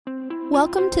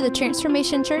Welcome to the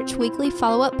Transformation Church Weekly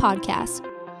Follow-Up Podcast.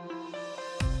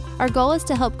 Our goal is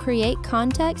to help create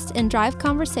context and drive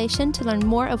conversation to learn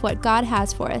more of what God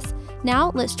has for us.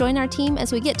 Now, let's join our team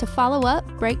as we get to follow up,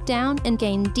 break down, and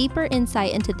gain deeper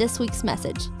insight into this week's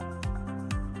message.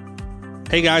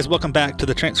 Hey guys, welcome back to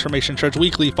the Transformation Church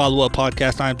Weekly Follow-Up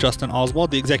Podcast. I'm Justin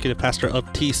Oswald, the executive pastor of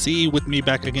TC. With me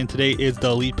back again today is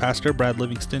the lead pastor, Brad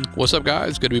Livingston. What's up,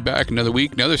 guys? Good to be back. Another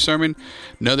week, another sermon,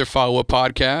 another follow-up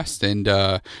podcast,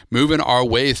 and moving our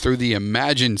way through the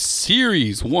Imagine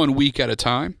series 1 week at a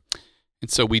time.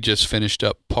 And so we just finished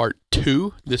up part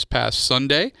 2 this past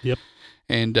Sunday. Yep.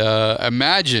 And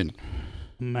Imagine.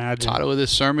 Title of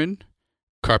this sermon,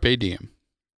 Carpe Diem,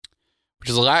 which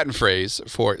is a Latin phrase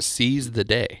for seize the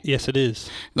day. Yes, it is.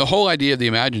 The whole idea of the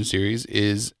Imagine series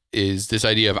is this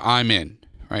idea of I'm in,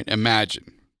 right?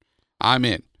 Imagine. I'm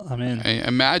in. I'm in.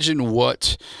 Imagine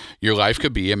what your life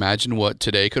could be. Imagine what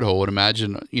today could hold.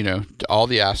 Imagine, all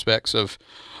the aspects of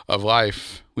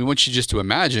life. We want you just to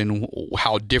imagine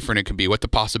how different it could be, what the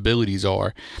possibilities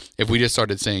are if we just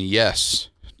started saying yes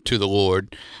to the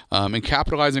Lord and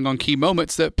capitalizing on key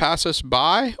moments that pass us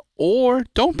by or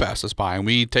don't pass us by, and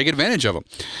we take advantage of them.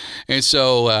 And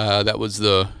so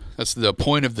that's the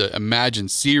point of the Imagine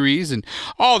series, and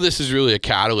all of this is really a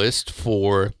catalyst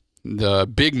for the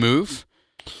big move,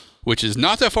 which is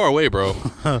not that far away, bro.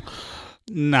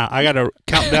 Nah, I got a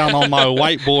countdown on my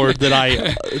whiteboard that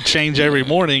I change every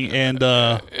morning, and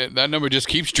that number just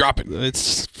keeps dropping.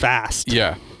 It's fast.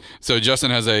 Yeah. So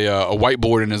Justin has a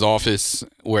whiteboard in his office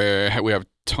where we have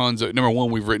tons of. Number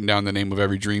one, we've written down the name of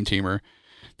every Dream Teamer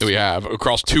that we have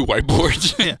across 2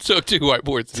 whiteboards. Yeah. So 2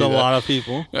 whiteboards. It's a lot of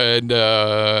people. And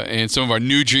some of our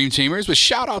new Dream Teamers. But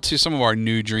shout out to some of our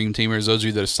new Dream Teamers, those of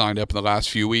you that have signed up in the last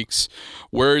few weeks.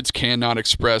 Words cannot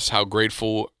express how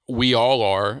grateful we all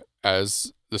are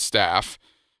as the staff.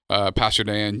 Pastor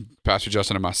Dan, Pastor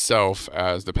Justin, and myself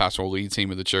as the pastoral lead team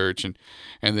of the church, and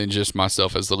then just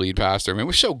myself as the lead pastor. I mean,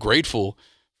 we're so grateful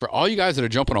for all you guys that are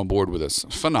jumping on board with us.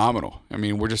 Phenomenal. I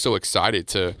mean, we're just so excited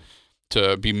to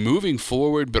be moving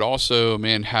forward, but also,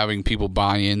 man, having people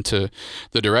buy into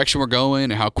the direction we're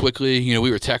going and how quickly, we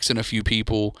were texting a few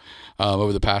people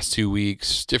over the past 2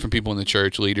 weeks, different people in the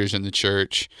church, leaders in the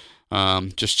church,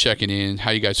 just checking in,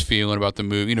 how you guys feeling about the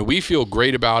move. We feel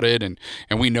great about it, and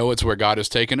we know it's where God has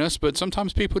taken us, but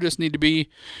sometimes people just need to be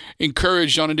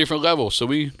encouraged on a different level. So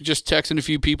we just texting a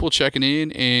few people, checking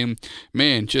in, and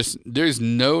man, there's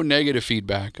no negative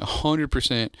feedback.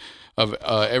 100% of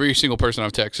every single person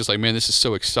I've texted is like, man, this is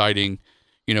so exciting.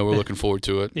 We're looking forward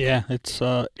to it. Yeah, it's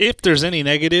if there's any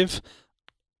negative,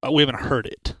 we haven't heard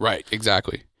it. Right,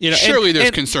 exactly. Surely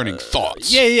there's concerning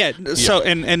thoughts. Yeah. So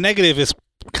and negative is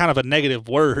kind of a negative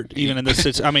word, even in this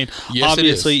situation. I mean, yes,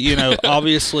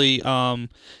 obviously,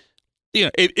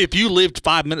 if you lived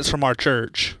 5 minutes from our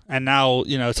church and now,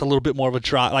 it's a little bit more of a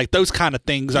drive, like those kind of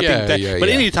things. I think that, but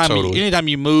anytime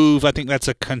you move, I think that's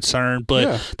a concern.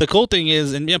 But the cool thing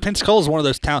is, and Pensacola is one of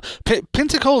those towns.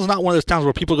 Pensacola is not one of those towns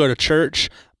where people go to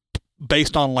church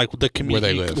based on like the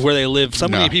community where they live. So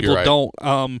many people don't.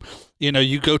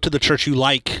 You go to the church you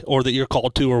like or that you're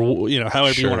called to, or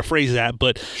however you want to phrase that.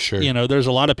 But there's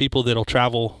a lot of people that'll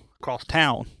travel across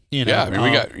town. Yeah, I mean,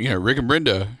 we got Rick and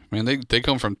Brenda. Man, they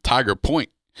come from Tiger Point.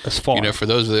 That's far. For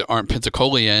those that aren't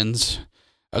Pensacolians,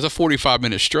 that's a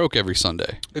 45-minute stroke every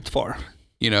Sunday. It's far.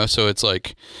 So it's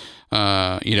like,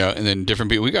 and then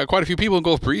different people. We got quite a few people in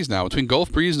Gulf Breeze now. Between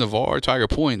Gulf Breeze, Navarre, Tiger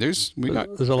Point, there's a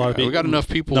lot of people. We got enough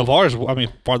people. Navarre's,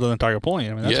 farther than Tiger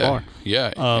Point. That's far.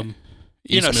 Yeah.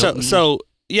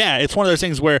 It's one of those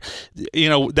things where,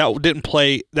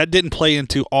 that didn't play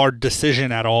into our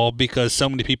decision at all, because so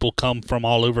many people come from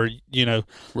all over.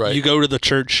 Right. You go to the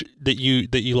church that you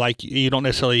like. You don't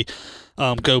necessarily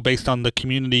go based on the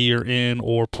community you're in,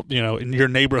 or in your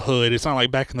neighborhood. It's not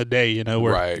like back in the day,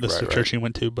 where this is the church you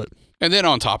went to. But and then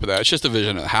on top of that, it's just the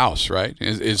vision of the house, right?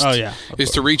 Is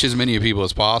to reach as many people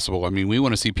as possible. I mean, we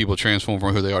want to see people transform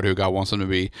from who they are to who God wants them to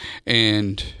be,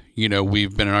 and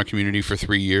we've been in our community for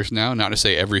 3 years now. Not to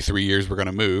say every 3 years we're going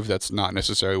to move. That's not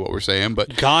necessarily what we're saying.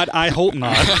 But God, I hope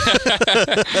not.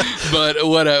 But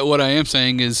what I am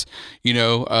saying is,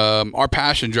 our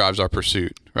passion drives our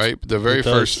pursuit, right? The very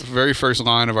first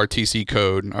line of our TC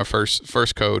code, our first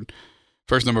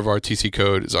number of our TC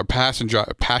code is our passion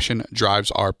drives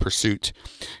our pursuit,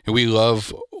 and we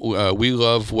love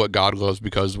what God loves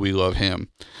because we love Him.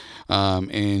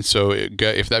 And so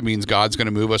if that means God's going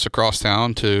to move us across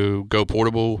town to go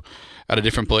portable at a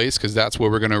different place, because that's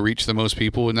where we're going to reach the most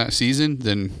people in that season,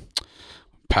 then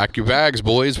pack your bags,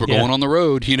 boys. We're going on the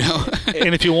road,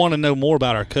 And if you want to know more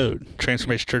about our code,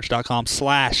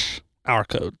 transformationchurch.com/our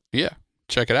code. Yeah.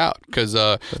 check it out because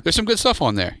there's some good stuff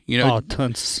on there. You know,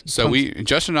 tons. So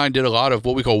Justin and I did a lot of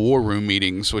what we call war room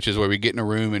meetings, which is where we get in a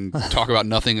room and talk about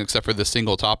nothing except for the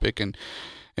single topic and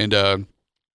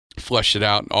fleshed it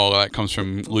out. All that comes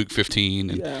from Luke 15.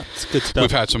 And it's good stuff.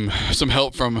 We've had some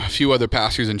help from a few other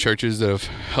pastors and churches that have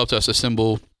helped us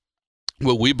assemble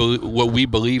what we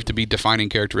believe to be defining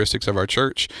characteristics of our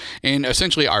church and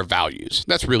essentially our values.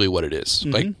 That's really what it is.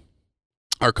 Mm-hmm. Like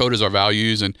our code is our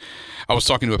values. And I was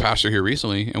talking to a pastor here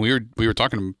recently, and we were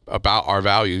talking about our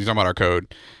values. He's talking about our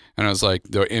code. And I was like,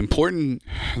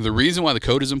 the reason why the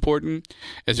code is important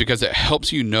is because it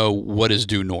helps you know what is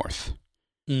due north.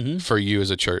 Mm-hmm. For you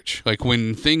as a church. Like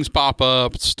when things pop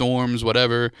up, storms,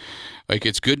 whatever, like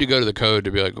it's good to go to the code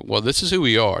to be like, well, this is who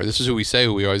we are. This is who we say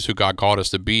who we are. This is who God called us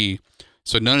to be.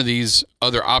 So none of these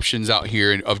other options out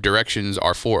here of directions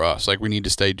are for us. Like we need to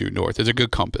stay due north. It's a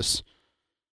good compass.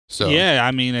 So yeah,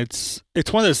 I mean, it's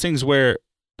one of those things where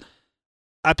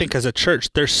I think as a church,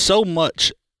 there's so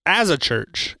much, as a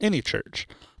church, any church,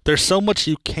 there's so much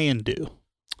you can do.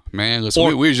 Man, listen,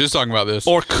 we were just talking about this.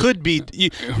 Or could be.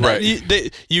 Right.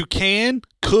 You can,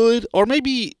 could, or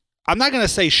maybe, I'm not going to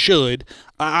say should.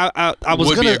 I was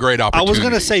would gonna, be a great opportunity. I was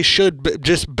going to say should, but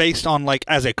just based on like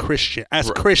as a Christian,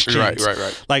 Christians.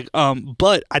 Right. Like,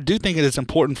 but I do think it is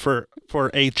important for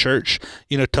a church,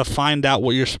 you know, to find out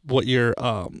what your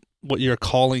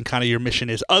calling, kind of your mission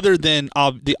is, other than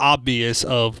the obvious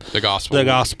of the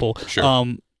gospel.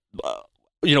 Sure.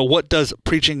 You know, what does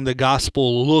preaching the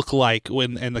gospel look like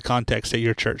when in the context at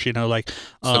your church? You know, like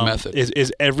the method.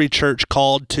 Is every church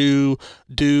called to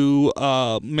do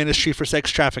ministry for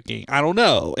sex trafficking? I don't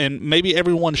know, and maybe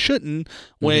everyone shouldn't.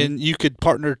 When you could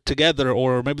partner together,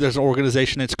 or maybe there's an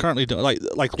organization that's currently doing like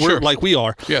we're like we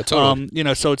are. Yeah, totally. You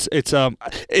know, so it's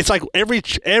like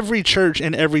every church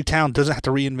in every town doesn't have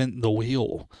to reinvent the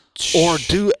wheel. Or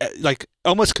do like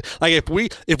almost like if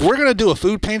we're gonna do a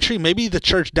food pantry, maybe the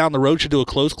church down the road should do a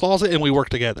clothes closet, and we work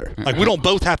together. Like we don't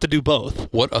both have to do both.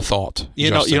 What a thought!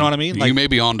 You know what I mean? Like, you may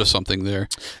be onto something there.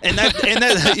 And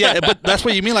that yeah, but that's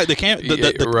what you mean. Like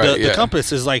the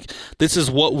compass is like, this is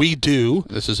what we do.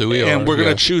 This is who we are, and we're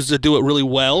gonna choose to do it really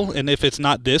well. And if it's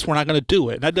not this, we're not gonna do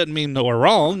it. And that doesn't mean that we're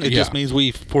wrong. It just means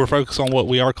we're focused on what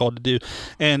we are called to do.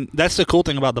 And that's the cool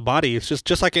thing about the body. It's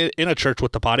just like in a church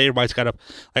with the body, everybody's got to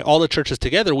like all the churches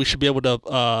together. We should be able to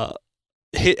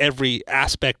hit every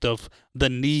aspect of the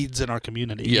needs in our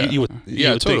community. Yeah, you would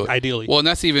totally. think, ideally. Well, and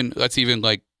that's even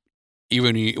like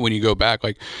even when you go back,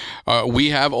 like we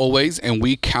have always, and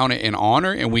we count it an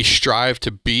honor, and we strive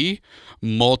to be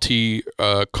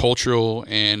multi-cultural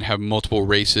and have multiple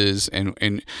races,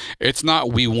 and it's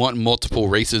not we want multiple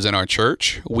races in our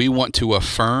church. We want to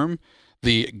affirm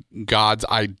the God's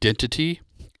identity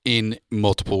in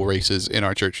multiple races in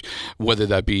our church, whether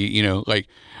that be, you know, like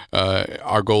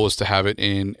our goal is to have it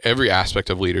in every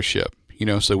aspect of leadership. You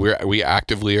know, so we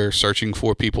actively are searching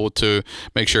for people to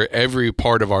make sure every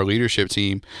part of our leadership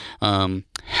team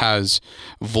has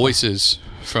voices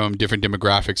from different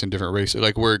demographics and different races.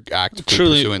 Like we're actively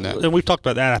pursuing that. And we've talked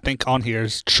about that, I think, on here,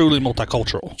 is truly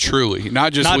multicultural. Truly.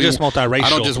 Not just multiracial. I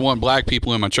don't just want black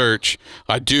people in my church.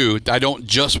 I don't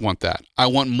just want that. I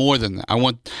want more than that. I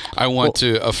want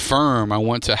to affirm. I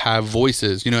want to have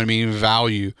voices, you know what I mean?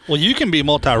 Value. Well, you can be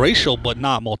multiracial, but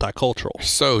not multicultural.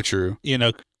 So true. You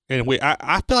know, and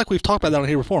I feel like we've talked about that on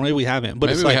here before. Maybe we haven't.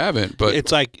 But we haven't. But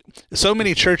it's like so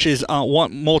many churches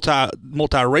want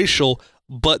multiracial,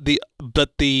 but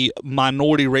the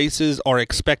minority races are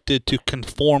expected to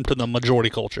conform to the majority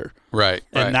culture. Right.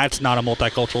 And that's not a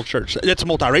multicultural church. It's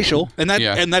multiracial, and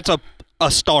that's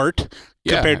a start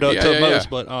compared to most.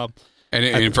 But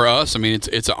And for us, I mean,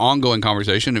 it's an ongoing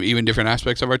conversation of even different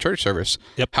aspects of our church service,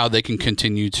 how they can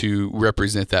continue to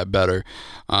represent that better.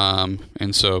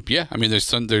 And so, yeah, I mean,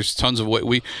 there's tons of what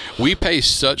we pay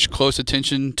such close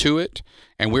attention to it,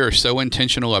 and we are so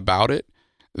intentional about it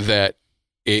that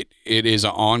it is an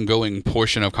ongoing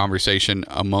portion of conversation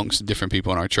amongst different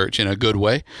people in our church in a good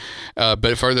way.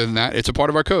 But further than that, it's a part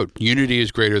of our code. Unity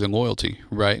is greater than loyalty,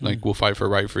 right? Mm-hmm. Like we'll fight for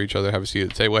right for each other, have a seat at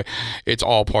the table. It's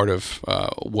all part of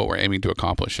what we're aiming to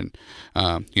accomplish. And,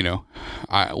 you know,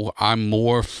 I want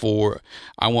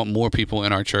more people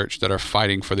in our church that are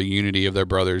fighting for the unity of their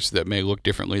brothers that may look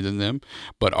differently than them,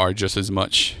 but are just as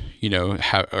much, you know,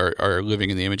 are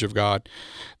living in the image of God.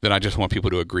 Then I just want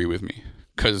people to agree with me,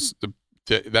 because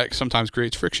that sometimes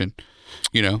creates friction,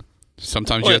 you know.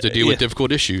 Sometimes you have to deal with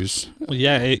difficult issues. Well,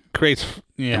 yeah, it creates.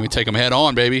 Yeah, and we take them head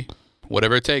on, baby,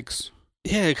 whatever it takes.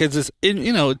 Yeah, because it's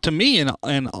you know, to me, in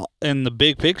the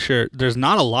big picture, there's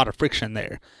not a lot of friction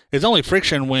there. It's only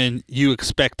friction when you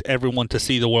expect everyone to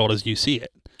see the world as you see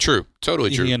it. True,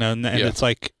 totally true. You know, and it's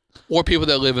like, or people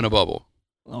that live in a bubble.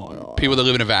 people that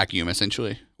live in a vacuum,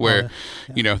 essentially, where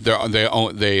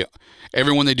they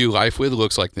everyone they do life with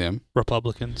looks like them.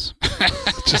 Republicans.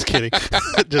 Just kidding.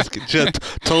 just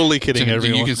totally kidding.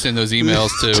 Everyone. You can send those emails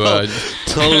to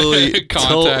totally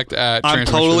contact at. I'm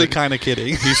totally kind of kidding.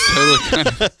 He's totally kind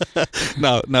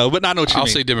of. No, but I know what you mean. I'll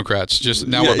say Democrats. Just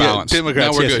now we're balanced.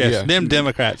 Democrats. Now we're yes, good. Yes. Yeah. Them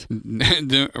Democrats.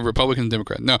 Republicans,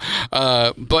 Democrats. No,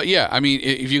 but yeah, I mean,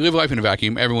 if you live life in a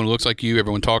vacuum, everyone looks like you,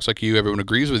 everyone talks like you, everyone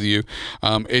agrees with you.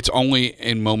 It's only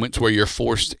in moments where you're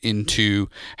forced into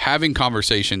having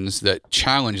conversations that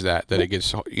challenge that it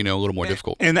gets a little more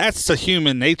difficult. And that's the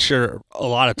human nature a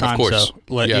lot of times. Of course.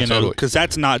 Totally. Because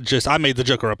that's not just, I made the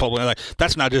joke of Republican, like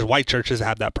that's not just white churches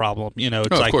have that problem.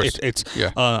 It's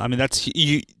I mean, that's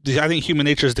I think human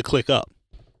nature is to click up.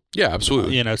 Yeah,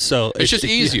 absolutely. So it's just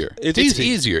easier. It's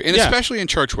easier, and especially in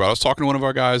church world. I was talking to one of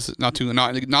our guys, not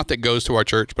that goes to our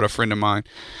church, but a friend of mine,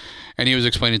 and he was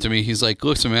explaining to me. He's like,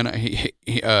 "Listen, man,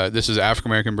 this is an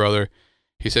African American brother."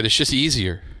 He said it's just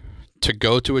easier to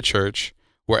go to a church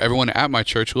where everyone at my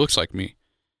church looks like me.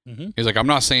 Mm-hmm. He's like, I'm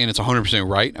not saying it's 100%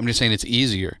 right. I'm just saying it's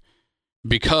easier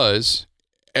because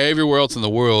everywhere else in the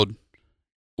world,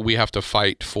 we have to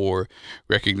fight for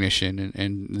recognition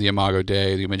and the Imago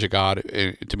Dei, the image of God,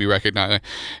 to be recognized.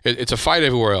 It's a fight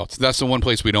everywhere else. That's the one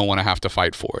place we don't want to have to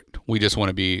fight for it. We just want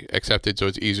to be accepted, so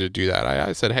it's easier to do that.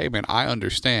 I said, hey, man, I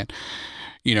understand.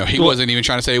 He wasn't even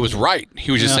trying to say it was right.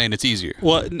 He was just saying it's easier.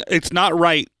 Well, it's not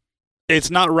right. It's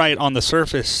not right on the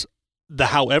surface.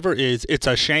 However, it's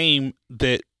a shame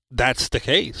that that's the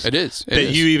case. It is.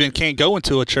 You even can't go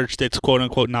into a church that's quote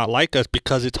unquote not like us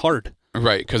because it's hard.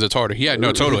 Right, because it's harder. Yeah,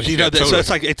 no, totally. Totally. So it's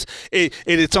like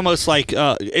it's almost like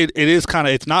it is kind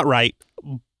of, it's not right,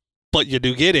 but you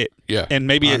do get it. Yeah, and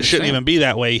maybe it shouldn't even be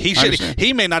that way.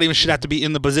 He may not even should have to be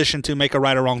in the position to make a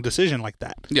right or wrong decision like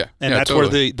that. Yeah, and that's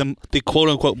totally. where the quote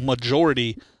unquote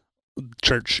majority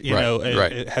church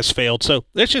it has failed. So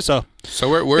it's just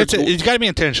it's got to be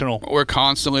intentional. We're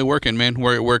constantly working, man.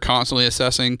 We're constantly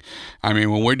assessing. I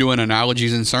mean, when we're doing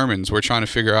analogies in sermons, we're trying to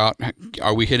figure out,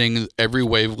 are we hitting every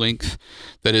wavelength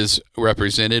that is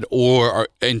represented, or are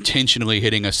intentionally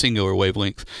hitting a singular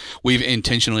wavelength? We've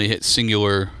intentionally hit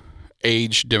singular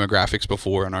age demographics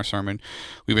before in our sermon.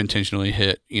 We've intentionally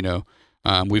hit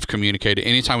we've communicated.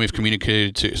 Anytime we've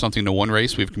communicated to something to one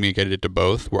race, we've communicated it to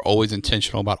both. We're always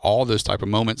intentional about all those type of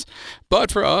moments.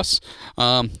 But for us,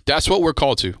 that's what we're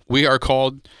called to. We are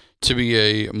called to be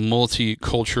a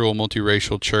multicultural,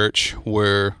 multiracial church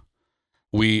where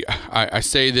I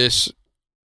say this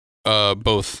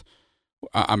both.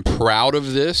 I'm proud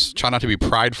of this. Try not to be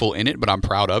prideful in it, but I'm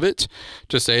proud of it.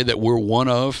 To say that we're one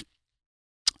of,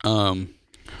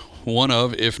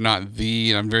 if not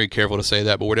the, and I'm very careful to say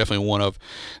that, but we're definitely one of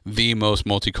the most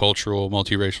multicultural,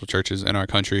 multiracial churches in our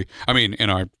country. I mean,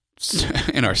 in our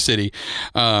city.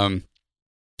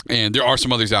 And there are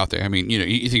some others out there. I mean,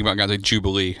 you think about guys like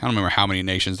Jubilee. I don't remember how many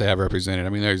nations they have represented. I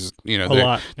mean, there's,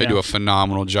 they do a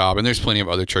phenomenal job, and there's plenty of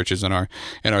other churches in our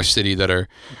city that are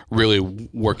really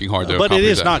working hard to accomplish that. But it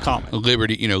is not common.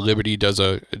 Liberty does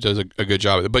a good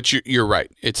job of it. But you're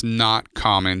right. It's not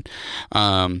common.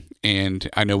 And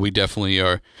I know we definitely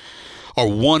are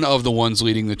one of the ones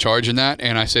leading the charge in that,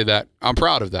 and I say that I'm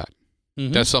proud of that.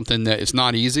 Mm-hmm. That's something that it's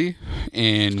not easy,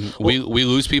 and we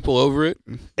lose people over it.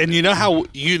 And you know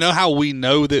how we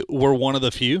know that we're one of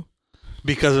the few?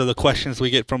 Because of the questions we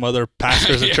get from other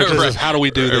pastors and churches. Right. How do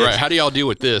we do this? Right. How do y'all deal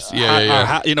with this?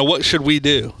 Yeah. What should we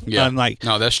do? Yeah. I'm like,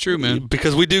 no, that's true, man.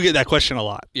 Because we do get that question a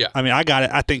lot. Yeah. I mean, I got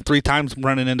it, I think 3 times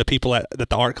running into people at the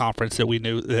art conference that we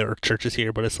knew there are churches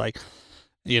here, but it's like,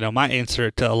 my answer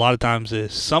to a lot of times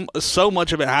is so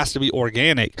much of it has to be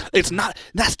organic. It's not.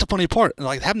 That's the funny part.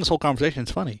 Like having this whole conversation is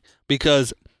funny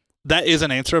because that is an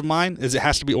answer of mine. Is it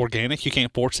has to be organic. You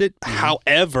can't force it. Mm-hmm.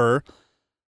 However,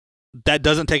 that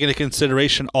doesn't take into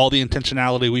consideration all the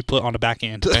intentionality we put on the back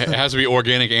end. It has to be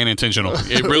organic and intentional.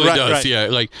 It really does. Right. Yeah.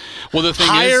 Like, well, the thing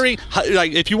is,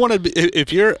 like if you want to,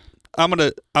 if you're, I'm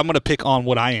gonna pick on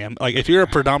what I am. Like if you're a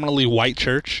predominantly white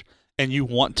church and you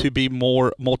want to be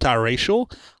more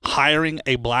multiracial, hiring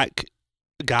a black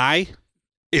guy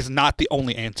is not the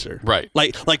only answer. Right.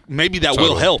 Like maybe that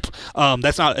will help.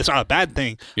 It's not a bad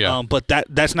thing. Yeah. But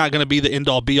that's not going to be the end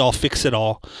all be all fix it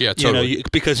all. Yeah. Totally.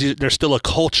 Because there's still a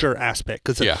culture aspect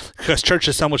because church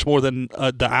is so much more than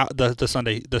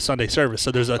the Sunday service.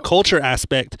 So there's a culture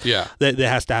aspect. That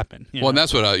has to happen. Well, and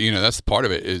that's what that's part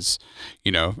of it is,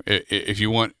 if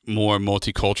you want more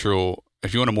multicultural.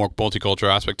 If you want a more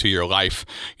multicultural aspect to your life,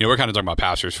 we're kind of talking about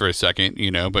pastors for a second,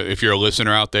 but if you're a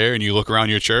listener out there and you look around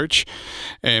your church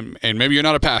and maybe you're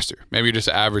not a pastor, maybe you're just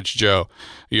an average Joe,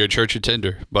 you're a church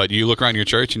attender, but you look around your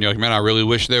church and you're like, man, I really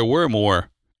wish there were more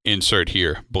insert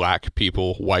here, black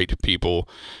people, white people,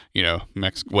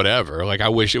 whatever. Like, I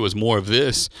wish it was more of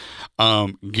this.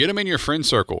 Get them in your friend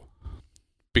circle,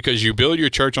 because you build your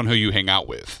church on who you hang out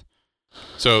with.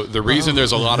 So the reason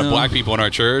there's a lot of black people in our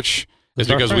church is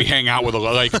because we hang out with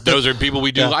those are people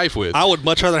we do life with. I would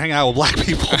much rather hang out with black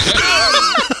people.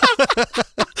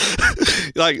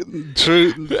 Like,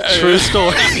 true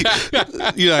story.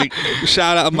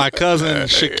 Shout out my cousin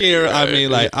Shakira. I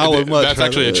mean, like, I would much. That's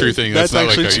actually a true thing. That's not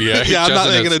actually true. Yeah, I'm not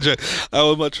making a joke. I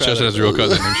would much rather. Justin has a real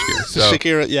cousin named Shakira. So,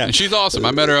 Shakira, yeah, and she's awesome.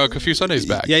 I met her a few Sundays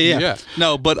back. Yeah.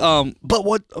 No, but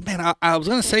what, man? I was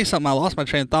gonna say something. I lost my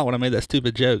train of thought when I made that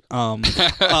stupid joke. Oh,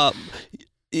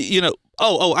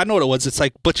 I know what it was. It's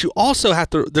like, but you also have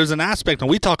to. There's an aspect, and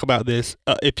we talk about this.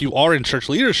 If you are in church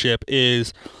leadership,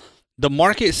 is the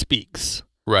market speaks.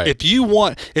 Right.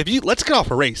 Let's get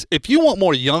off a race. If you want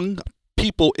more young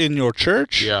people in your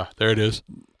church, yeah, there it is.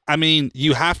 I mean,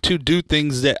 you have to do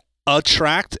things that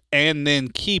attract and then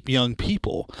keep young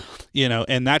people,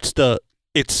 and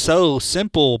it's so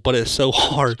simple, but it's so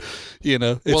hard,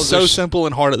 it's so simple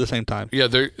and hard at the same time. Yeah.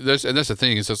 That's the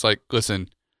thing is, it's like, listen,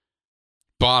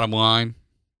 bottom line,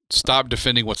 stop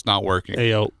defending what's not working.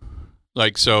 Hey, yo.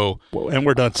 Like, so. And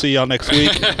we're done. See y'all next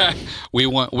week. We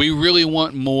really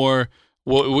want more.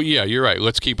 Well, yeah, you're right.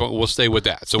 We'll stay with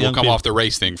that. So we'll come off the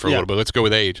race thing for a little bit. Let's go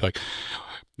with age. Like,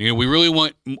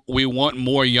 we want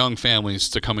more young families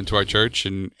to come into our church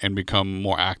and become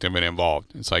more active and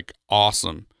involved. It's like,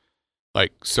 awesome.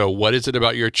 Like, so what is it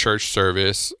about your church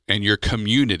service and your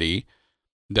community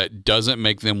that doesn't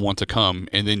make them want to come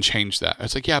and then change that?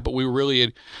 It's like, yeah, but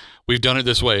we've done it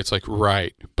this way. It's like,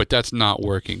 right, but that's not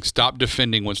working. Stop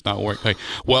defending what's not working. Like,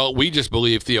 well, we just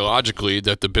believe theologically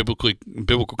that the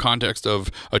biblical context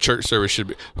of a church service should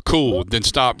be cool. Then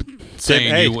stop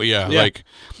saying,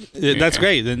 that's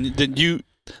great.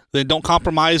 Then don't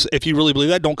compromise. If you really believe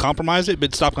that, don't compromise it,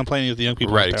 but stop complaining with the young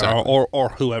people, right? Exactly. or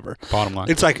whoever. Bottom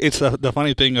line, it's like the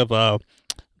funny thing of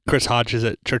Chris Hodges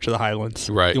at Church of the Highlands,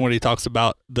 right? When he talks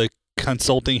about the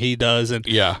consulting he does and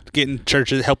getting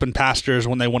churches, helping pastors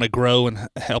when they want to grow and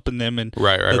helping them, and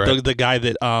right. The guy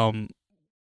that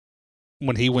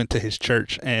when he went to his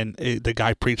church and the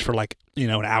guy preached for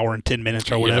an hour and 10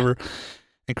 minutes or whatever.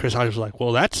 And Chris Hodges was like,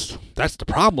 well, that's the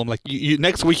problem. Like, you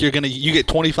next week you get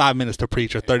 25 minutes to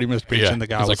preach or 30 minutes to preach, and the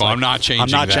guy was like, I'm not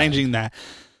changing that.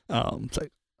 It's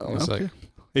like, okay.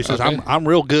 He says, okay. I'm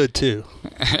real good too.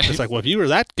 It's like, well, if you were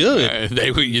that good,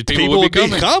 people would be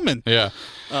coming. Yeah.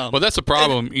 Well, that's the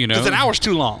problem, Because an hour's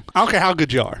too long. I don't care how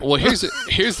good you are. Well, this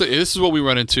is what we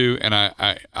run into, and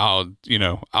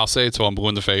I'll say it till I'm blue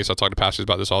in the face. I talk to pastors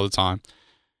about this all the time.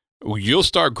 You'll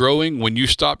start growing when you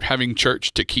stop having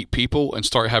church to keep people and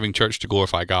start having church to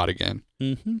glorify God again.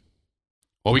 Mm-hmm.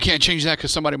 Well, we can't change that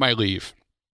because somebody might leave.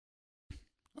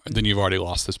 Then you've already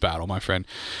lost this battle, my friend.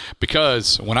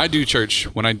 Because when I do church,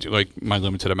 when I do my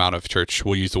limited amount of church,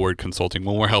 we'll use the word consulting,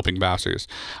 when we're helping pastors,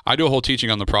 I do a whole teaching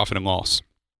on the profit and loss.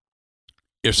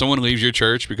 If someone leaves your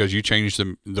church because you changed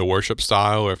the worship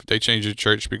style, or if they change your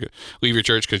church, leave your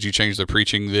church because you changed the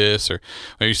preaching this, or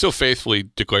you're still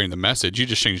faithfully declaring the message, you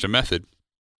just changed the method.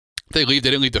 If they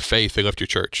didn't leave the faith, they left your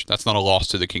church. That's not a loss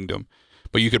to the kingdom.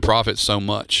 But you could profit so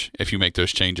much if you make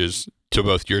those changes to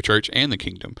both your church and the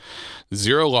kingdom.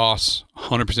 0 loss,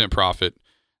 100% profit.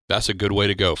 That's a good way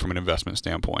to go from an investment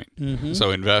standpoint. Mm-hmm.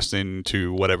 So invest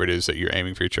into whatever it is that you're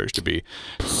aiming for your church to be.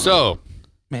 So,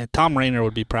 man, Tom Rainer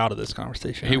would be proud of this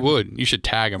conversation. He would. You should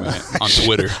tag him in it on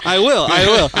Twitter. I will.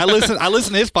 I listened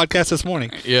to his podcast this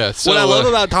morning. Yeah. So, what I love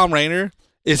about Tom Rainer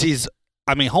is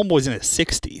homeboy's in his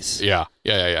 60s.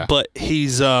 Yeah. But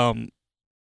he's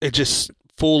it just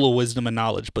full of wisdom and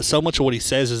knowledge. But so much of what he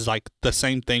says is like the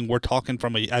same thing we're talking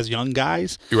from as young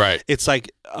guys. Right. It's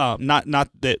like not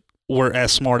that we're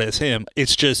as smart as him.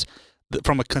 It's just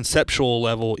from a conceptual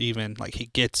level, even like he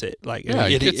gets it. Like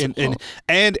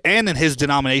and in his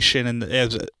denomination and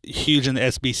as huge in the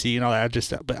SBC and all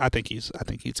that. But I think he's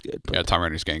good. But, Tom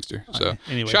Rainer's gangster. So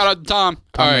anyway, shout out to Tom.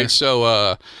 All right, so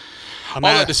all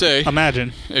that to say,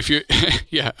 imagine if you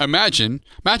imagine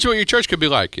what your church could be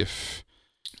like if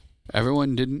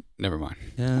everyone didn't. Never mind.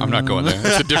 I'm not going there.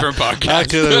 It's a different podcast. I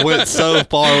could have went so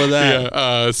far with that.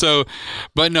 Yeah.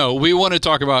 But no, we want to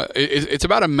talk about. It's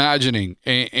about imagining,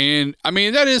 and I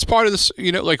mean that is part of this.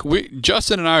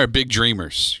 Justin and I are big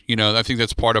dreamers. I think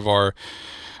that's part of our.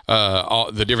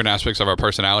 All the different aspects of our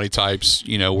personality types.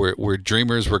 We're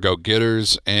dreamers, we're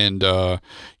go-getters, and I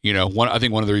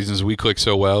think one of the reasons we click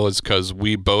so well is because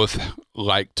we both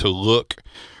like to look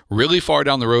really far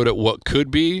down the road at what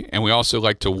could be, and we also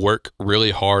like to work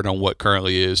really hard on what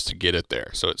currently is to get it there.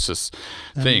 So it's this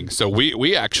thing. So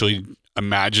we actually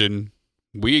imagine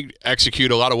we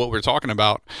execute a lot of what we're talking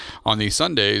about on these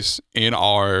Sundays in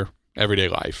our everyday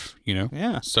life,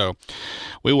 Yeah. So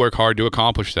we work hard to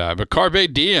accomplish that. But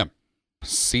Carpe Diem,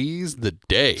 seize the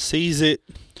day. Seize it.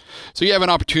 So you have an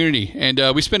opportunity, and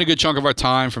we spent a good chunk of our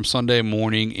time from Sunday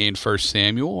morning in 1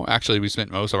 Samuel. Actually, we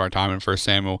spent most of our time in 1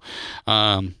 Samuel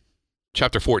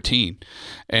chapter 14.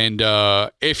 And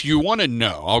if you want to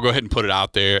know, I'll go ahead and put it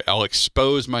out there. I'll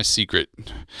expose my secret.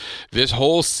 This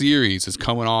whole series is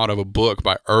coming out of a book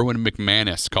by Erwin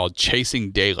McManus called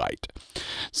Chasing Daylight.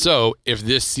 So if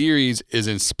this series is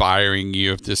inspiring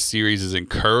you, if this series is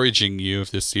encouraging you,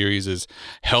 if this series is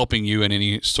helping you in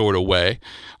any sort of way,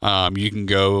 you can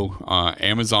go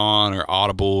Amazon or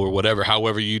Audible or whatever,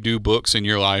 however you do books in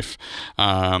your life,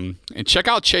 and check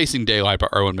out Chasing Daylight by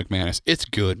Erwin McManus. It's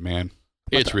good, man.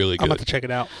 It's really good. I'm about to check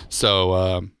it out.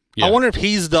 So, yeah. I wonder if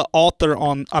he's the author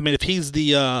if he's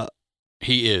the...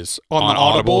 He is on the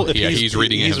Audible. Yeah, he's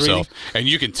reading it himself. And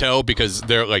you can tell because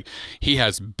he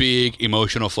has big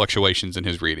emotional fluctuations in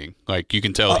his reading. Like, you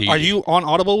can tell Are you on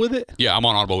Audible with it? Yeah, I'm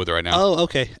on Audible with it right now. Oh,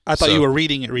 okay. I thought you were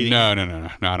reading it. No, I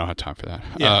don't have time for that.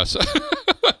 Yeah.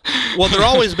 Well, they're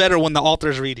always better when the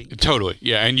author's reading. Totally.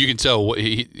 Yeah, and you can tell what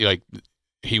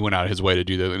he went out of his way to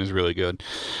do that, and it's really good.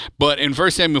 But in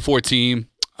 1 Samuel 14,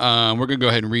 we're going to go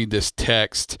ahead and read this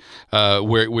text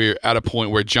where we're at a point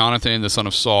where Jonathan, the son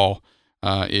of Saul,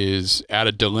 is at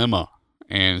a dilemma.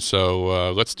 And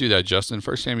so let's do that, Justin.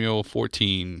 1 Samuel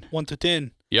 14.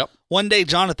 1-10. Yep. One day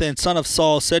Jonathan, son of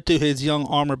Saul, said to his young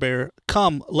armor-bearer,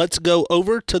 "Come, let's go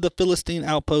over to the Philistine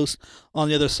outpost on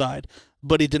the other side."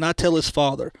 But he did not tell his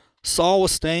father. Saul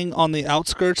was staying on the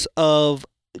outskirts of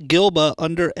Gilboa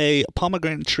under a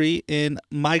pomegranate tree in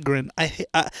Migron.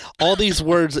 All these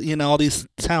words, all these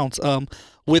sounds.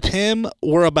 With him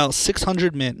were about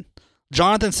 600 men.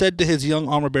 Jonathan said to his young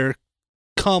armor-bearer,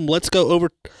 "Come, let's go over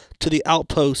to the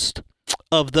outpost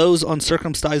of those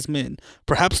uncircumcised men.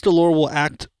 Perhaps the Lord will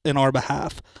act in our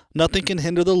behalf. Nothing can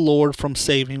hinder the Lord from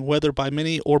saving, whether by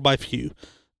many or by few.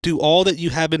 Do all that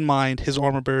you have in mind," his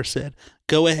armor-bearer said.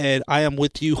 "Go ahead, I am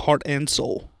with you, heart and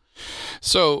soul."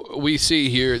 So we see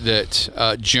here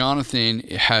that Jonathan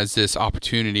has this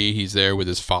opportunity. He's there with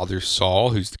his father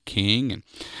Saul, who's the king,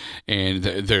 and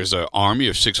there's an army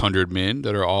of 600 men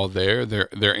that are all there.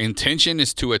 Their intention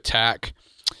is to attack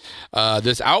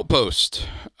this outpost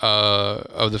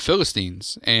of the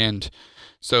Philistines, and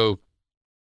so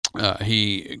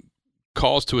he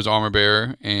calls to his armor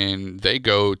bearer, and they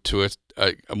go to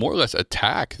a more or less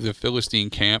attack the Philistine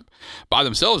camp by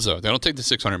themselves. Though they don't take the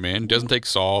 600 men, doesn't take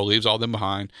Saul, leaves all them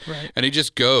behind, right. And he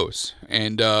just goes.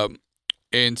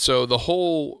 And so the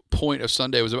whole point of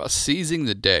Sunday was about seizing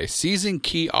the day, seizing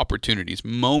key opportunities,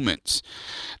 moments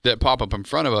that pop up in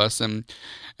front of us. And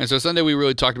so Sunday we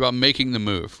really talked about making the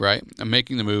move, right? And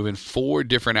making the move in 4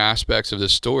 different aspects of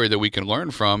this story that we can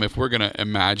learn from if we're going to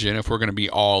imagine, if we're going to be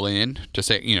all in, to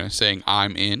say, saying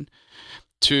I'm in,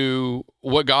 to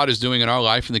what God is doing in our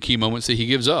life and the key moments that he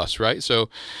gives us, right?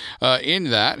 So in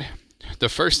that, the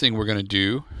first thing we're going to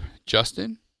do,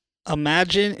 Justin?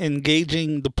 Imagine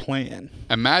engaging the plan.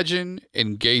 Imagine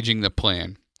engaging the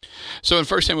plan. So in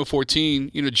 1 Samuel 14,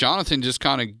 Jonathan just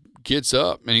kind of gets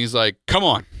up and he's like, "Come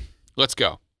on, let's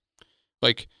go."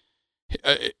 Like,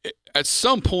 at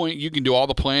some point, you can do all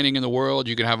the planning in the world.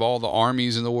 You can have all the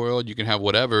armies in the world. You can have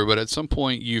whatever. But at some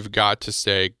point, you've got to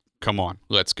say, "Come on,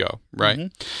 let's go," right?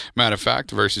 Mm-hmm. Matter of fact,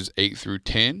 verses 8 through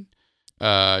 10.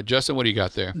 Justin, what do you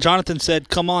got there? Jonathan said,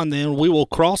 "Come on then, we will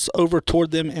cross over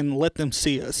toward them and let them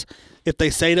see us. If they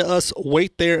say to us,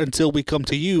 'Wait there until we come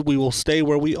to you,' we will stay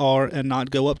where we are and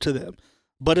not go up to them.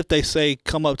 But if they say,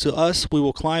 'Come up to us,' we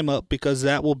will climb up, because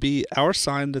that will be our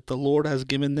sign that the Lord has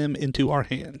given them into our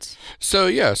hands." So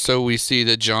we see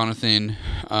that Jonathan,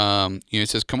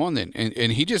 says, "Come on then,"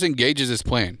 and he just engages his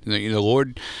plan. The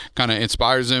Lord kind of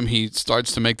inspires him. He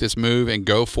starts to make this move and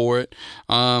go for it.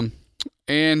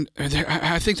 And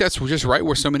I think that's just right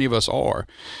where so many of us are,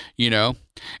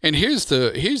 And here's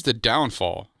the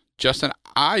downfall, Justin.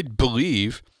 I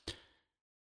believe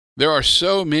there are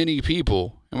so many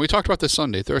people, and we talked about this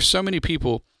Sunday, there are so many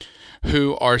people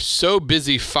who are so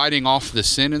busy fighting off the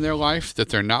sin in their life that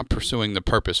they're not pursuing the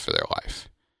purpose for their life.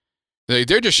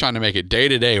 They're just trying to make it day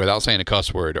to day without saying a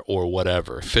cuss word or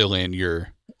whatever. Fill in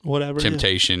your whatever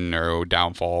temptation or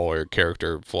downfall or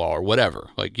character flaw or whatever.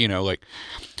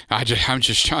 I'm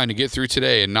just trying to get through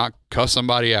today and not cuss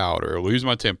somebody out or lose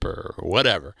my temper or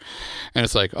whatever. And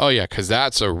it's like, oh yeah, because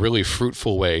that's a really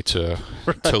fruitful way to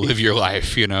live your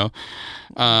life,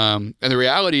 And the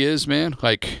reality is, man,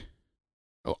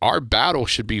 our battle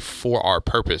should be for our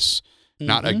purpose,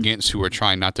 not against who we're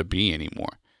trying not to be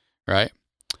anymore, right?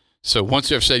 So once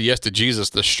you have said yes to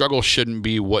Jesus, the struggle shouldn't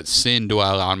be what sin do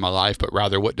I allow in my life, but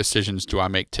rather what decisions do I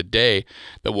make today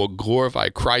that will glorify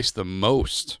Christ the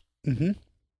most. Mm-hmm.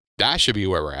 That should be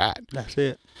where we're at. That's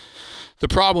it. The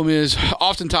problem is,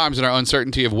 oftentimes in our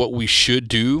uncertainty of what we should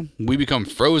do, we become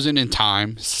frozen in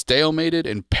time, stalemated,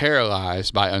 and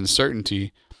paralyzed by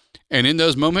uncertainty. And in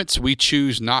those moments, we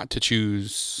choose not to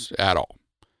choose at all.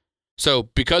 So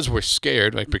because we're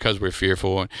scared, like because we're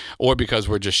fearful, or because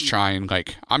we're just trying,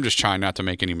 like I'm just trying not to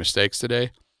make any mistakes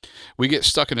today, we get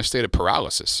stuck in a state of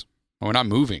paralysis. We're not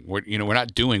moving. We're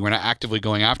not actively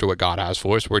going after what God has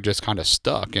for us. We're just kind of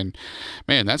stuck. And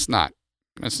man, that's not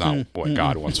what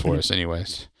God wants for us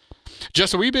anyways.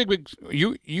 Justin, were you big,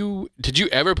 did you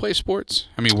ever play sports?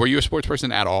 I mean, were you a sports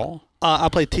person at all? I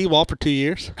played T-ball for 2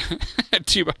 years.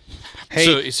 T-ball.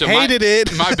 So hated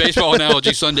it. My baseball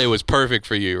analogy Sunday was perfect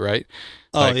for you, right?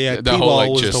 The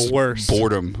T-ball was the worst.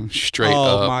 Boredom, straight up.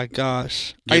 Oh my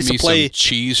gosh! I used to play some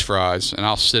cheese fries, and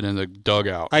I'll sit in the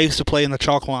dugout. I used to play in the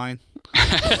chalk line.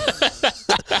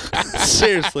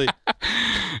 Seriously.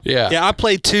 Yeah. Yeah, I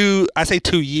played 2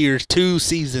 years, 2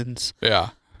 seasons. Yeah.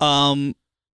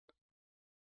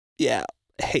 Yeah,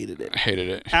 hated it.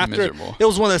 Miserable. It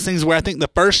was one of those things where I think the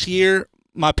first year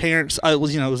my parents, it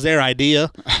was their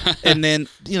idea, and then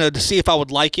to see if I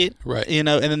would like it, right? And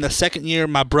then the second year,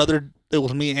 my brother, it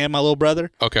was me and my little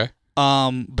brother. Okay.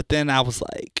 But then I was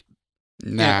like,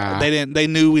 nah. They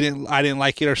knew I didn't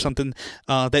like it or something.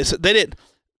 They didn't.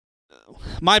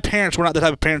 My parents were not the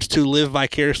type of parents to live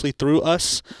vicariously through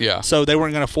us. Yeah. So they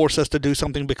weren't going to force us to do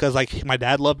something because like my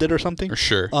dad loved it or something. For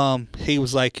sure. He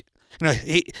was like,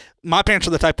 my parents are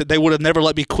the type that they would have never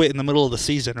let me quit in the middle of the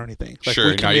season or anything. Like,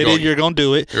 sure. We committed, you're going to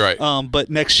do it. Right.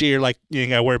 But next year, like, you ain't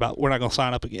got to worry about, we're not going to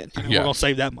sign up again. Yeah. We're going to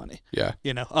save that money. Yeah.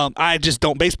 I just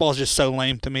don't, baseball is just so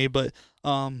lame to me, but,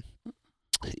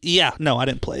 yeah, no, I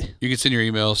didn't play. You can send your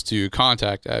emails to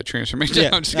contact@transformation.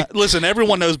 Yeah. Listen,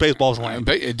 everyone knows baseball's lame.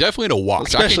 Definitely to watch.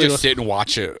 Especially I can just sit and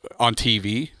watch it on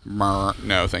TV.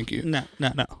 No, thank you. No.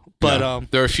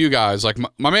 But there are a few guys like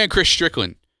my man Chris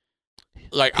Strickland.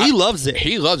 Like he loves it.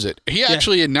 He loves it. He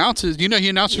actually announces. He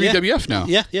announced for EWF now.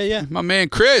 Yeah. My man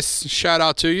Chris, shout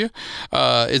out to you,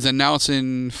 is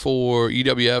announcing for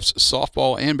EWF's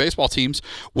softball and baseball teams,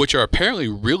 which are apparently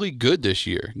really good this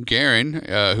year. Garen,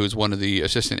 who's one of the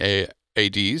assistant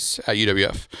ADs at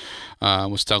UWF,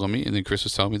 was telling me, and then Chris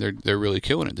was telling me they're really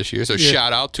killing it this year. So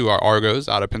shout out to our Argos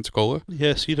out of Pensacola.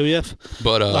 Yes, UWF.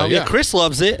 But Chris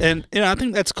loves it, and I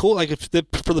think that's cool. Like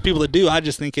for the people that do, I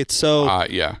just think it's so.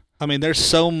 Yeah. I mean, there's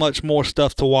so much more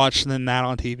stuff to watch than that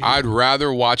on TV. I'd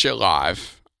rather watch it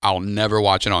live. I'll never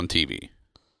watch it on TV.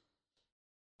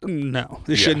 No,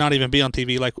 it should not even be on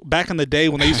TV. Like back in the day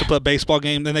when they used to put baseball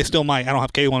games, and they still might. I don't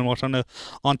have cable anymore, so I know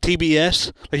on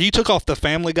TBS. Like you took off the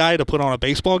Family Guy to put on a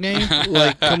baseball game.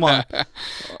 Like, come on.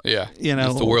 Yeah,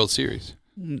 it's the World Series.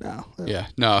 No. Yeah,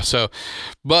 no. So,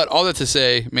 but all that to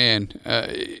say, man,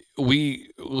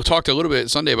 we talked a little bit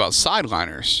Sunday about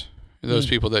sideliners. Those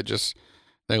people that just.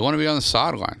 They want to be on the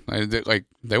sideline.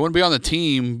 They want to be on the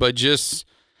team, but just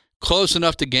close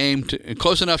enough to the game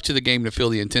to feel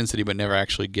the intensity, but never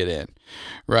actually get in,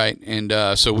 right? And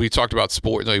so we talked about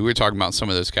sports. Like we were talking about some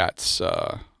of those cats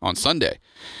on Sunday.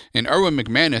 And Erwin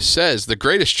McManus says the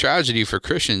greatest tragedy for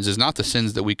Christians is not the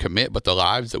sins that we commit, but the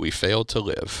lives that we fail to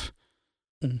live.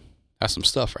 That's some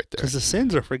stuff right there. Because the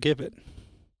sins are forgiven,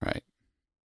 right?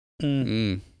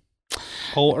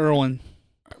 Old Erwin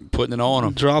putting it on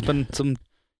them, dropping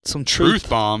some truth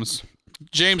bombs.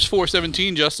 James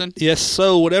 4:17, Justin. Yes,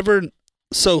 so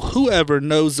whoever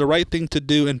knows the right thing to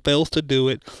do and fails to do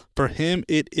it, for him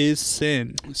it is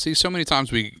sin. See, so many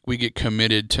times we get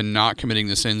committed to not committing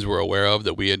the sins we're aware of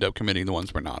that we end up committing the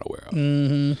ones we're not aware of.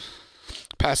 Mm-hmm.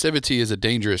 Passivity is a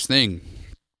dangerous thing.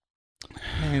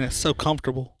 Man, it's so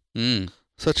comfortable.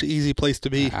 Such an easy place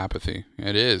to be. Apathy.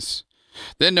 It is.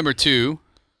 Then number 2,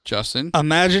 Justin.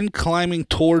 Imagine climbing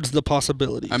towards the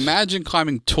possibilities. Imagine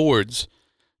climbing towards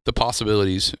the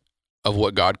possibilities of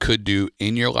what God could do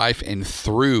in your life and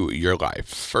through your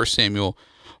life. 1 Samuel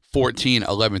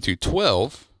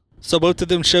 14:11-12. So both of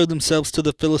them showed themselves to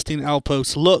the Philistine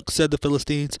outposts. Look, said the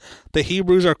Philistines, the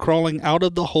Hebrews are crawling out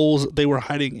of the holes they were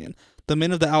hiding in. The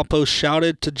men of the outpost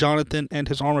shouted to Jonathan and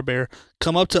his armor-bearer,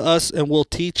 come up to us and we'll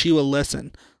teach you a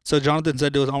lesson. So Jonathan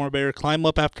said to his armor-bearer, climb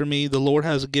up after me. The Lord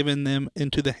has given them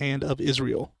into the hand of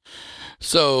Israel.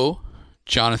 So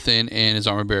Jonathan and his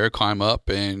armor-bearer climb up,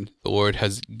 and the Lord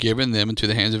has given them into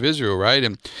the hands of Israel,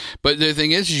 right? But the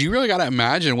thing is you really got to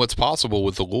imagine what's possible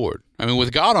with the Lord. I mean,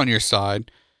 with God on your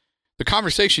side, the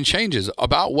conversation changes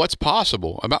about what's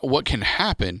possible, about what can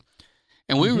happen.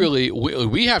 And we really,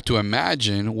 we have to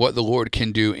imagine what the Lord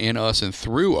can do in us and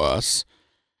through us,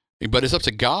 but it's up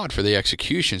to God for the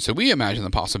execution. So we imagine the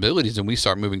possibilities and we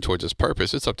start moving towards His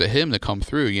purpose. It's up to Him to come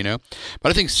through, you know. But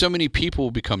I think so many people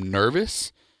become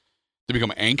nervous. They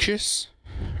become anxious,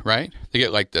 right? They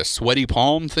get like the sweaty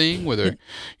palm thing where they're,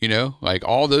 you know, like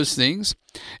all those things.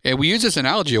 And we used this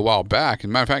analogy a while back. As a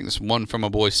matter of fact, this one from a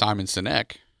boy, Simon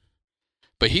Sinek.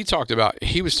 But he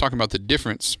was talking about the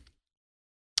difference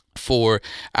for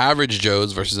average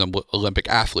Joes versus Olympic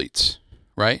athletes,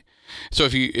 right? So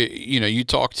if you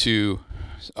talk to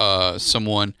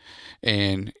someone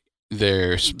and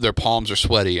their palms are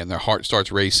sweaty and their heart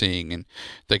starts racing and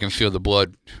they can feel the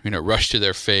blood, rush to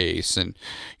their face, and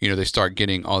they start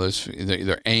getting all those,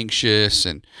 they're anxious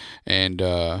and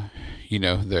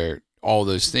they're all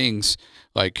those things.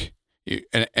 Like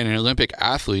an Olympic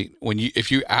athlete,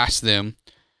 if you ask them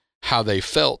how they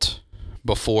felt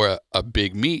before a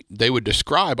big meet, they would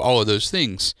describe all of those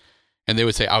things and they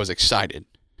would say, I was excited.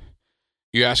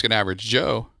 You ask an average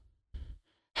Joe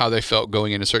how they felt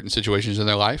going into certain situations in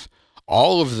their life,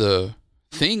 all of the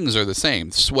things are the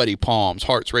same. Sweaty palms,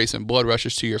 hearts racing, blood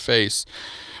rushes to your face.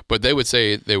 But they would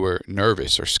say they were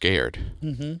nervous or scared.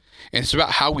 Mm-hmm. And it's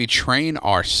about how we train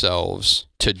ourselves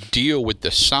to deal with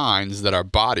the signs that our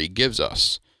body gives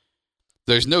us.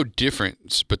 There's no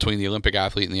difference between the Olympic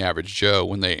athlete and the average Joe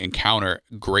when they encounter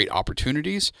great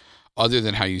opportunities other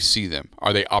than how you see them.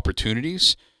 Are they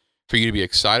opportunities for you to be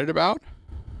excited about?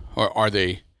 Or are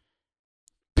they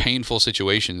painful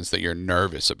situations that you're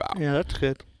nervous about? Yeah, that's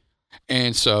good.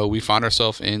 And so we find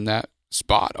ourselves in that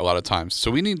spot a lot of times.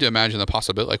 So we need to imagine the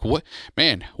possibility,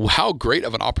 how great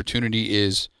of an opportunity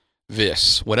is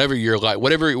this? Whatever you're like,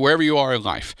 wherever you are in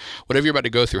life, whatever you're about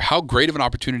to go through, how great of an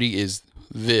opportunity is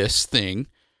this thing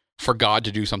for God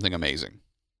to do something amazing?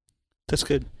 That's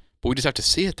good. But we just have to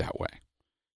see it that way.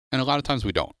 And a lot of times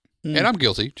we don't. Mm. And I'm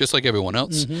guilty, just like everyone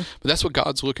else. Mm-hmm. But that's what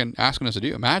God's asking us to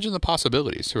do. Imagine the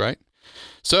possibilities, right?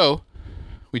 So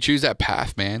we choose that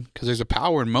path, man, because there's a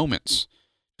power in moments.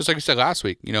 Just like I said last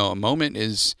week, a moment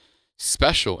is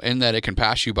special in that it can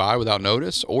pass you by without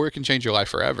notice, or it can change your life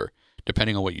forever,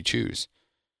 depending on what you choose.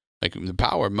 Like, the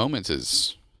power of moments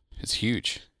is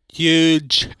huge.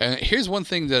 Huge. And here's one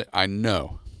thing that I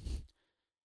know.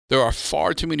 There are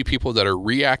far too many people that are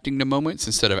reacting to moments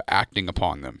instead of acting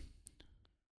upon them.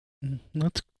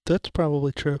 That's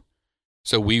probably true.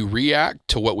 So we react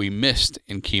to what we missed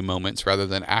in key moments rather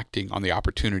than acting on the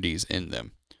opportunities in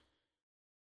them.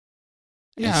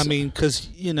 Yeah, because,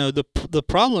 the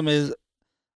problem is,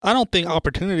 I don't think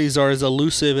opportunities are as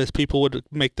elusive as people would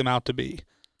make them out to be.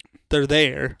 They're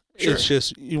there. Sure. It's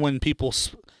just when people,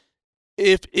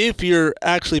 if you're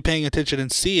actually paying attention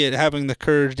and see it, having the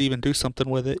courage to even do something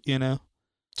with it,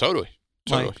 Totally.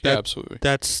 Yeah, absolutely.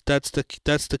 That's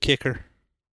the kicker.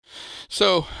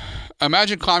 So,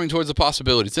 imagine climbing towards the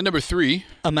possibilities. Then number 3.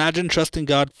 Imagine trusting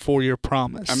God for your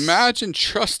promise. Imagine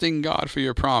trusting God for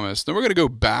your promise. Then we're going to go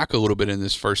back a little bit in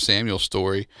this 1 Samuel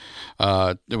story.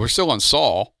 We're still on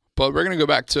Saul, but we're going to go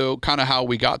back to kind of how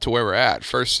we got to where we're at.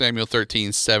 1 Samuel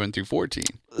 13, 7 through 14.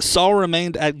 Saul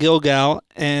remained at Gilgal,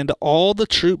 and all the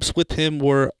troops with him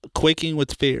were quaking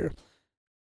with fear.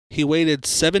 He waited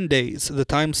 7 days, the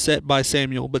time set by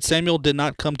Samuel, but Samuel did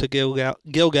not come to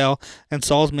Gilgal, and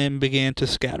Saul's men began to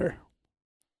scatter.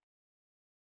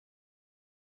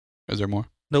 Is there more?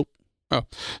 Nope. Oh,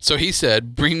 so he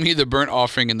said, "Bring me the burnt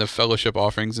offering and the fellowship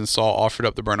offerings." And Saul offered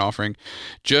up the burnt offering.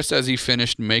 Just as he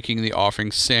finished making the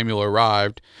offering, Samuel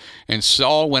arrived, and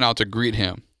Saul went out to greet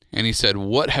him. And he said,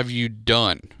 "What have you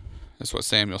done?" That's what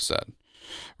Samuel said.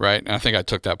 Right? And I think I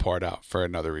took that part out for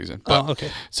another reason. But,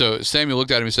 okay. So Samuel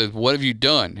looked at him and said, "What have you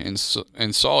done?"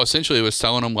 And Saul essentially was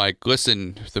telling him, like,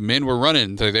 listen, the men were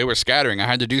running. They were scattering. I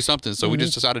had to do something. So we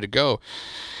just decided to go.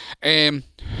 And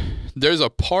there's a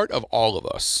part of all of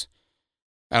us,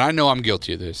 and I know I'm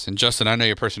guilty of this. And Justin, I know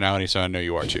your personality, so I know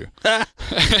you are too.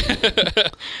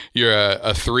 You're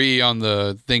a 3 on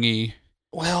the thingy.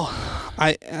 Well,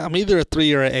 I'm either a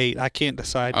 3 or an 8. I can't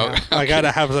decide now. Okay. I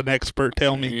gotta have an expert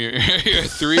tell me. You're a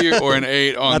 3 or an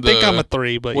 8 on I think I'm a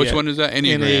 3, but which one is that?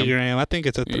 Enneagram. I think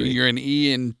it's a 3. You're an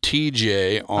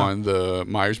ENTJ on the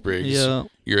Myers-Briggs. Yeah.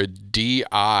 You're a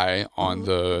DI on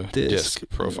the DISC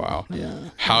profile. Yeah.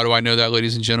 How do I know that,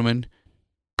 ladies and gentlemen?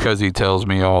 Because he tells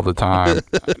me all the time.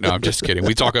 No, I'm just kidding.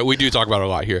 We do talk about it a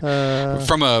lot here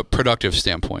from a productive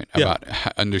standpoint about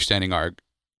understanding our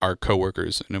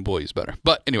coworkers and employees better.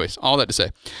 But anyways, all that to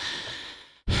say,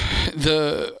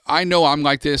 I know I'm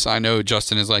like this. I know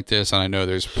Justin is like this. And I know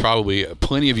there's probably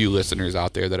plenty of you listeners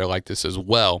out there that are like this as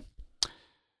well.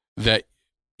 That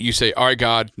you say, all right,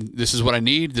 God, this is what I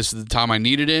need. This is the time I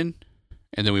need it in.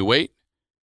 And then we wait.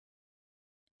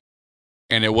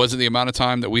 and it wasn't the amount of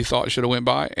time that we thought should have went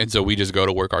by, and so we just go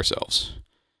to work ourselves.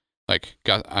 Like,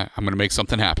 God, I'm going to make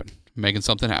something happen. Making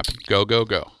something happen. Go, go,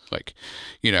 go. Like,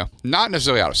 not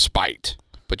necessarily out of spite,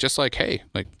 but just like, hey,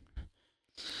 like.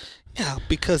 Yeah,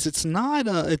 because it's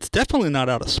definitely not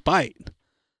out of spite.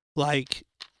 Like,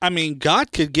 I mean,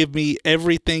 God could give me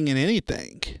everything and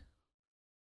anything,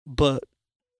 but,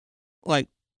 like,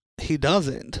 he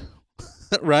doesn't,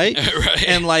 right? Right.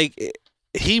 And, like,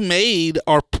 he made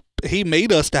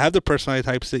us to have the personality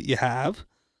types that you have.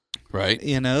 Right.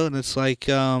 And it's like,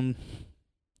 yeah,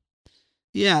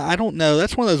 I don't know.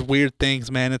 That's one of those weird things,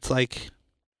 man. It's like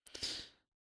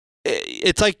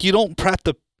you don't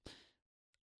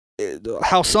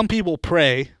how some people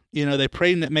pray, they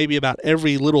pray maybe about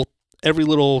every little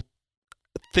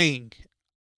thing.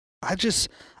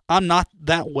 I'm not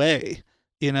that way.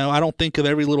 I don't think of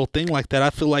every little thing like that. I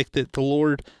feel like that the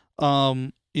Lord,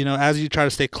 as you try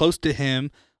to stay close to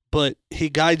him, but he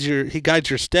guides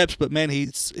your steps, but man,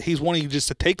 he's wanting you just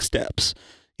to take steps,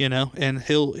 and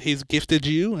he's gifted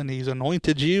you and he's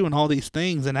anointed you and all these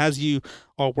things. And as you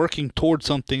are working towards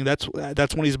something, that's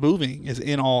when he's moving, is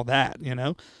in all that,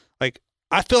 like,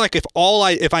 I feel like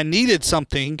if I needed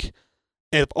something,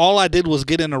 if all I did was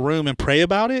get in a room and pray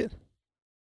about it,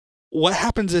 what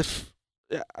happens if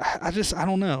I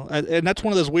don't know. And that's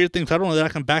one of those weird things. I don't know that I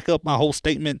can back up my whole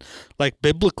statement, like,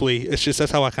 biblically. It's just,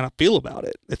 that's how I kind of feel about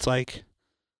it. It's like,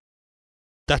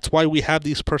 that's why we have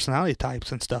these personality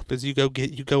types and stuff, is you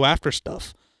go after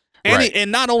stuff. And right.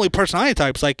 And not only personality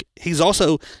types, like, he's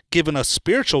also given us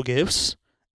spiritual gifts,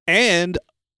 and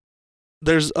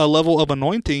there's a level of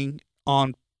anointing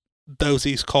on those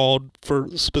he's called for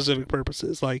specific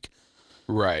purposes. Like,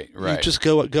 right. You just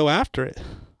go after it.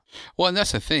 Well, and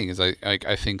that's the thing, is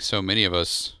I think so many of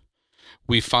us,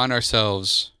 we find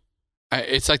ourselves,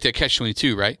 it's like the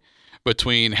catch-22, right?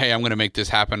 Between, hey, I'm going to make this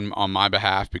happen on my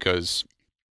behalf because,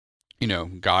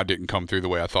 God didn't come through the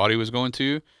way I thought he was going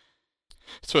to.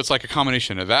 So it's like a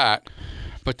combination of that.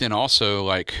 But then also,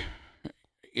 like,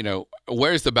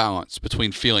 where's the balance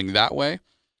between feeling that way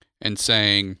and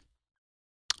saying,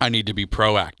 I need to be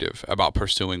proactive about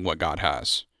pursuing what God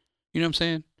has? You know what I'm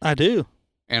saying? I do.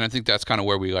 And I think that's kind of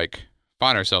where we, like,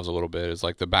 find ourselves a little bit, is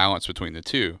like the balance between the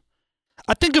two.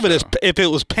 I think of it as if it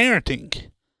was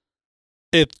parenting.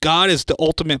 If God is the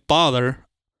ultimate father,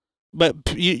 but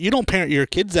you don't parent your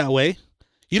kids that way.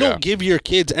 You don't give your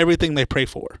kids everything they pray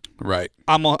for. Right.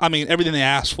 Everything they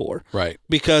ask for. Right.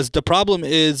 Because the problem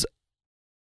is,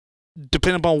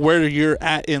 depending upon where you're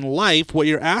at in life, what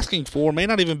you're asking for may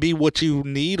not even be what you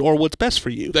need or what's best for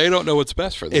you. They don't know what's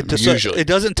best for them, usually. It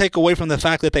doesn't take away from the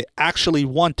fact that they actually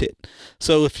want it.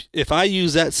 So if I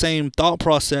use that same thought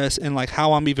process and, like,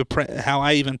 how I even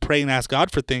pray and ask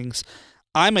God for things,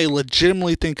 I may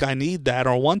legitimately think I need that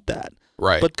or want that.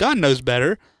 Right. But God knows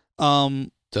better.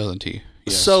 Doesn't he?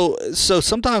 Yes. So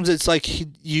sometimes it's like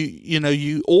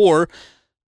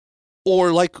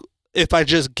or like, if I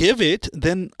just give it,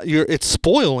 then it's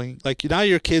spoiling. Like, now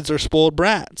your kids are spoiled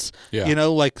brats. Yeah.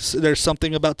 Like, there's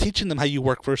something about teaching them how you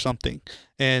work for something,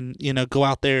 and go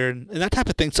out there and that type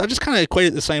of thing. So I just kind of equate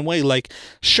it the same way. Like,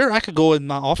 sure, I could go in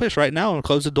my office right now and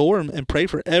close the door and pray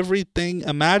for everything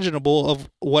imaginable of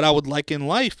what I would like in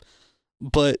life,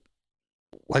 but,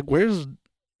 like, where's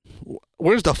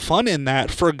the fun in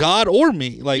that for God or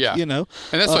me? Like, And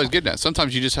that's what I was getting at.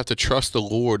 Sometimes you just have to trust the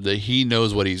Lord that he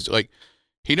knows what he's, like,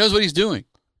 he knows what he's doing.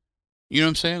 You know what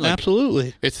I'm saying? Like,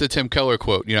 absolutely. It's the Tim Keller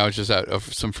quote. I was just at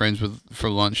some friends for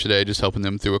lunch today, just helping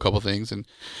them through a couple things. And,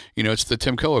 it's the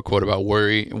Tim Keller quote about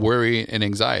worry and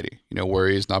anxiety.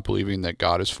 Worry is not believing that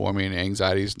God is for me, and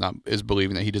anxiety is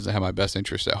believing that he doesn't have my best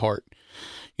interest at heart.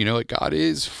 Like, God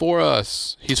is for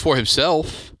us. He's for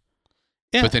himself.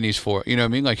 Yeah. But then he's for, you know what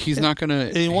I mean? Like, he's not going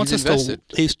to, he wants us to,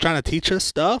 he's trying to teach us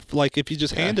stuff. Like, if you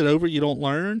just hand it over, you don't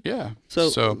learn. Yeah.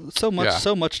 So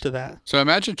much to that. So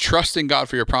imagine trusting God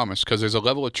for your promise, because there's a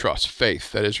level of trust,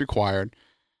 faith, that is required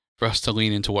for us to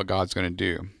lean into what God's going to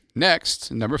do.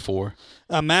 Next, number 4.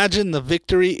 Imagine the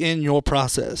victory in your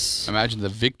process. Imagine the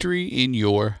victory in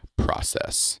your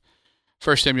process.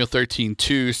 1 Samuel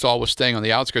 13:2, Saul was staying on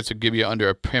the outskirts of Gibeah under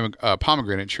a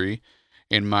pomegranate tree,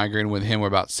 and migrating with him were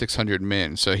about 600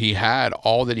 men. So he had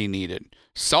all that he needed.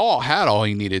 Saul had all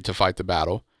he needed to fight the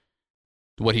battle.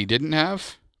 What he didn't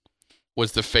have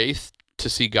was the faith to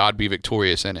see God be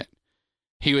victorious in it.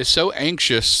 He was so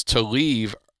anxious to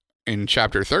leave in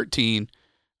chapter 13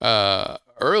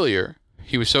 earlier.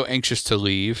 He was so anxious to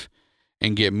leave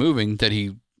and get moving that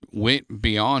he went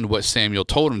beyond what Samuel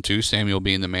told him to, Samuel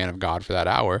being the man of God for that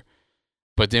hour.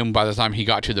 But then by the time he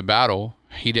got to the battle,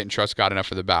 he didn't trust God enough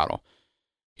for the battle.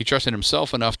 He trusted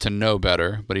himself enough to know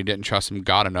better, but he didn't trust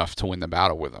God enough to win the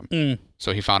battle with him.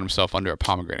 So he found himself under a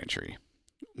pomegranate tree.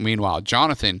 Meanwhile,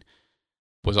 Jonathan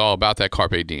was all about that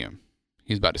carpe diem.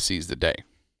 He's about to seize the day.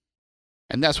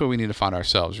 And that's where we need to find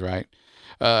ourselves, right?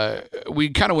 We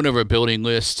kind of went over a building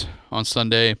list on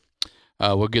Sunday.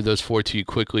 We'll give those 4 to you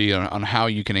quickly on how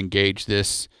you can engage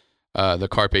this, the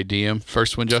carpe diem.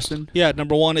 First one, Justin? Yeah,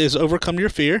 number 1 is overcome your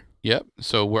fear. Yep.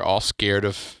 So we're all scared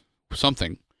of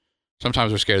something.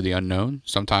 Sometimes we're scared of the unknown.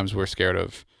 Sometimes we're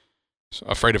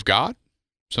afraid of God.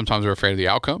 Sometimes we're afraid of the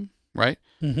outcome, right?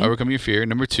 Overcome your fear.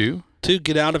 Number 2. 2,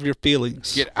 get out of your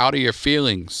feelings. Get out of your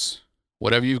feelings.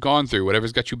 Whatever you've gone through,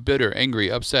 whatever's got you bitter, angry,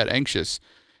 upset, anxious,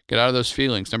 get out of those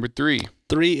feelings. Number 3.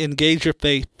 3, engage your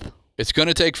faith. It's going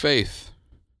to take faith.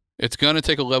 It's going to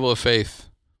take a level of faith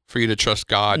for you to trust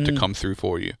God to come through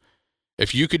for you.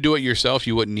 If you could do it yourself,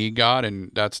 you wouldn't need God,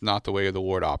 and that's not the way the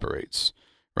Lord operates,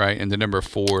 right? And the number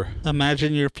 4.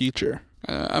 Imagine your future.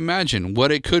 Imagine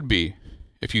what it could be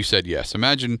if you said yes.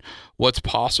 Imagine what's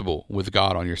possible with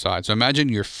God on your side. So imagine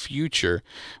your future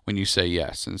when you say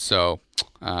yes. And so,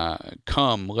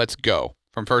 come, let's go.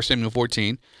 From 1 Samuel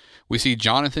 14, we see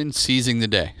Jonathan seizing the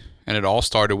day. And it all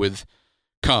started with,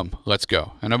 come, let's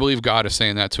go. And I believe God is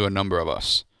saying that to a number of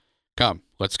us. Come,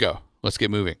 let's go. Let's get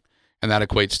moving. And that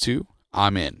equates to,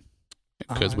 I'm in.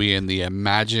 Because we in the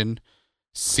Imagine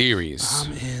series.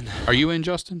 I'm in. Are you in,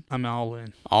 Justin? I'm all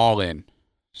in. All in.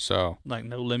 So. Like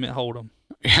no limit, hold 'em.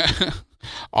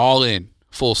 All in.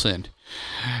 Full send.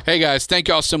 Hey guys, thank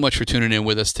y'all so much for tuning in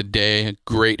with us today. A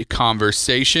great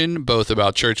conversation, both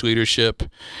about church leadership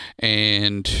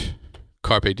and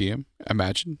Carpe Diem.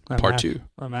 Imagine. Part 2.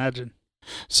 Imagine.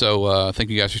 So thank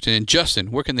you guys for tuning in.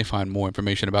 Justin, where can they find more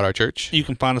information about our church? You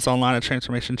can find us online at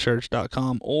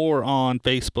transformationchurch.com or on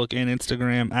Facebook and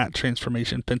Instagram at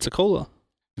Transformation Pensacola.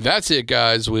 That's it,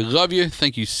 guys. We love you.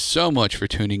 Thank you so much for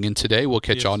tuning in today. We'll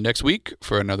catch y'all next week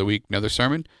for another week, another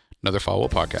sermon, another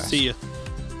follow-up podcast. See ya.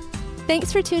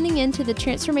 Thanks for tuning in to the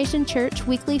Transformation Church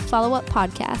Weekly Follow-Up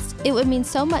Podcast. It would mean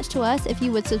so much to us if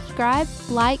you would subscribe,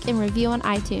 like, and review on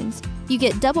iTunes. You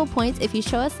get double points if you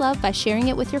show us love by sharing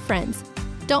it with your friends.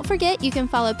 Don't forget, you can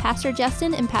follow Pastor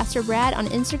Justin and Pastor Brad on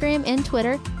Instagram and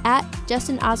Twitter at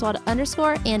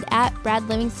JustinOswald_ and at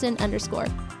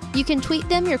BradLivingston_. You can tweet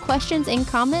them your questions and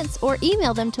comments or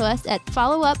email them to us at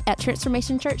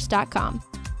followup@transformationchurch.com.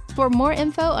 For more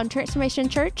info on Transformation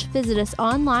Church, visit us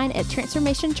online at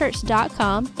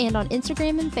transformationchurch.com and on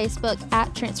Instagram and Facebook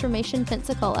at Transformation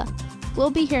Pensacola. We'll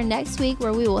be here next week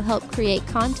where we will help create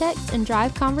context and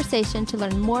drive conversation to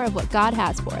learn more of what God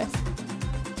has for us.